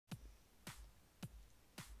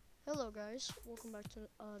Hello guys, welcome back to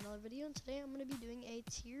another video, and today I'm going to be doing a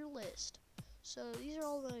tier list. So these are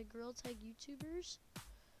all the Gorilla Tag YouTubers.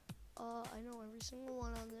 I know every single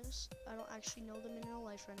one on this. I don't actually know them in real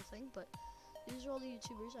life or anything, but these are all the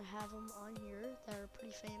YouTubers. I have them on here that are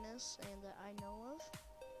pretty famous and that I know of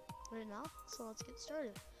right now. So let's get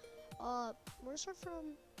started. We're going to start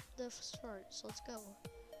from the start, so let's go.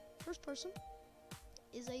 First person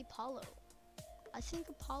is Apollo. I think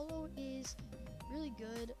Apollo is really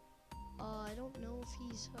good. I don't know if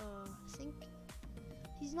he's, I think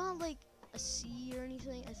he's not like a C or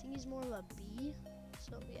anything. I think he's more of a B.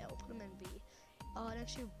 So yeah, we'll put him in B.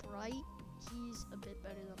 Next to Bright, he's a bit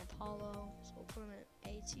better than Apollo. So we'll put him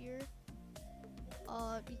in A tier.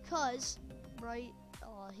 Because Bright,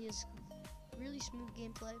 he has really smooth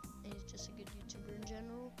gameplay and he's just a good YouTuber in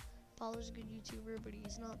general. Apollo's a good YouTuber, but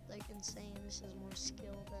he's not like insane. This is more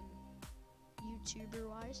skill than YouTuber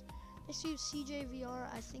wise. Next we have CJVR.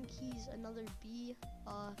 I think he's another B,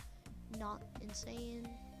 not insane.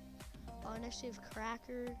 Next we have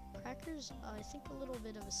Cracker. Cracker's I think a little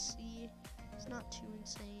bit of a C. He's not too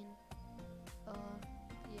insane.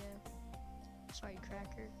 Yeah. Sorry,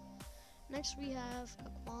 Cracker. Next we have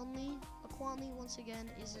Aquanly. Aquanly once again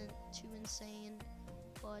isn't too insane,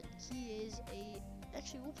 but he is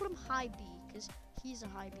actually we'll put him high B because he's a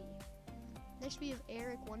high B. Next we have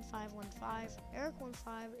Eric1515.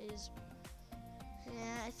 Eric15 is,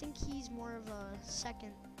 I think he's more of a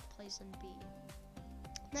second place in B.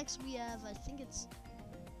 Next we have, I think it's,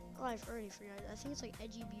 I've already forgot. I think it's like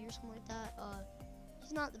Edgy B or something like that.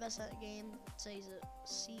 He's not the best at the game. I'd say he's a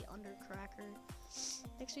C under Cracker.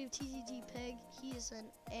 Next we have TTT Pig. He is an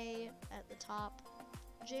A at the top.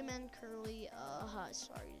 J-Man Curly.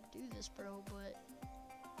 Sorry to do this, bro, but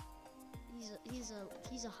he's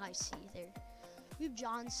a high C there. We have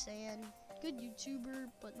John Sand, good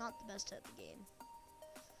YouTuber, but not the best at the game.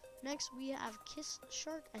 Next we have Kiss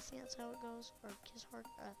Shark. I think that's how it goes, or Kiss Shark.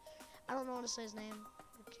 I don't know how to say his name.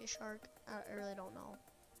 Or Kiss Shark. I really don't know.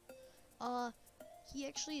 He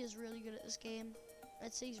actually is really good at this game.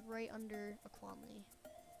 I'd say he's right under Aquanly,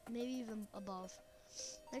 maybe even above.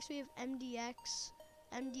 Next we have MDX.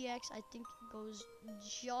 MDX I think goes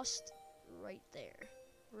just right there.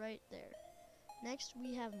 Right there. Next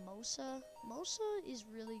we have Mosa. Mosa is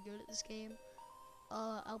really good at this game.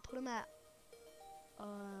 I'll put him at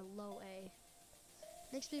low A.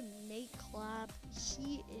 Next we have Nate Clapp.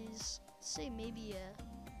 He is, say maybe a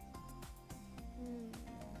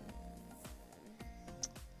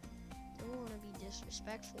don't want to be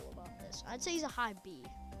disrespectful about this. I'd say he's a high B.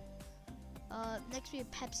 Next we have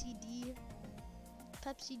Pepsi D.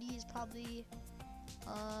 Pepsi D is probably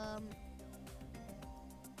I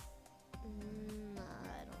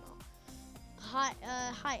don't know.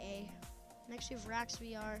 High A. Next we have Rax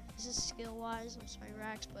VR. This is skill wise. I'm sorry,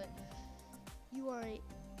 Rax, but you are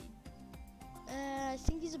I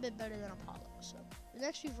think he's a bit better than Apollo. So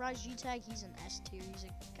next we have Rise G Tag. He's an S tier. He's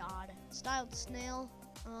a god. Styled Snail.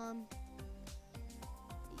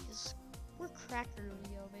 He's where Cracker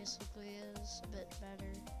Leo basically is a bit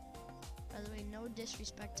better. By the way, no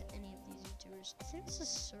disrespect to any of these YouTubers. I think this is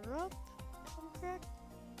Syrup, if I'm correct.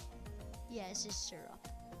 Yeah, this is Syrup.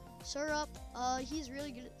 Syrup, he's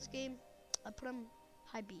really good at this game. I put him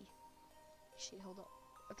high B. Actually, hold up.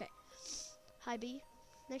 Okay, high B.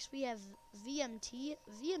 Next we have VMT.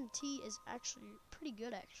 VMT is actually pretty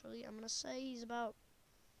good, actually. I'm gonna say he's about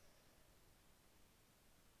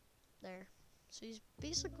there. So he's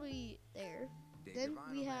basically there. Then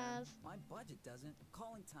we have. My budget doesn't.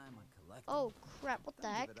 Calling time on collecting. Oh crap! What the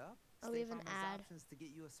heck? Oh, we have an ad. Options to get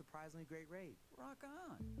you a surprisingly great rate. Rock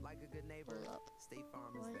on. Like a good neighbor, State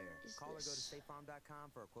Farm is there. Call or go to statefarm.com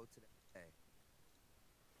for a quote today.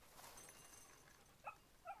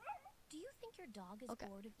 Do you think your dog is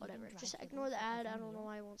bored of whatever. eating dry Just kibble ignore the for ad. every I don't know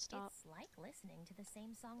meal? why it won't stop. It's like listening to the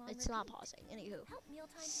same song on It's not repeat. pausing. Anywho. Help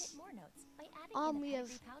mealtime hit more notes by adding in a We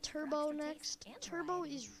have pedigree pouch for Turbo extra next. taste and Turbo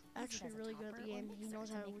variety. is Use it actually as a really good at the topper or game. He mixer knows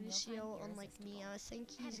to how to make Lucio, mealtime unlike me. irresistible. I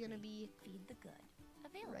think he's gonna be Feed the good.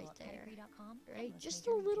 Available right at there. pedigree.com and Right, most just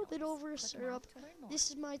major a little bit retailers. over Click Syrup. now to learn more.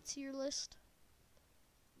 This is my tier list.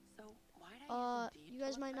 So why do I You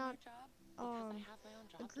guys might not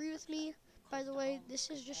agree with me. By the way, this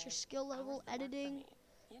is just your skill level. Editing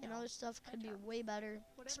and other stuff could be way better,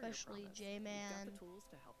 especially J-Man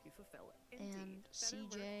and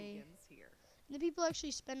CJ. And the people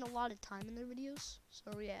actually spend a lot of time in their videos,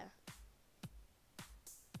 so yeah.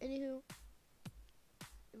 Anywho,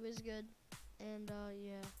 it was good, and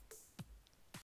yeah.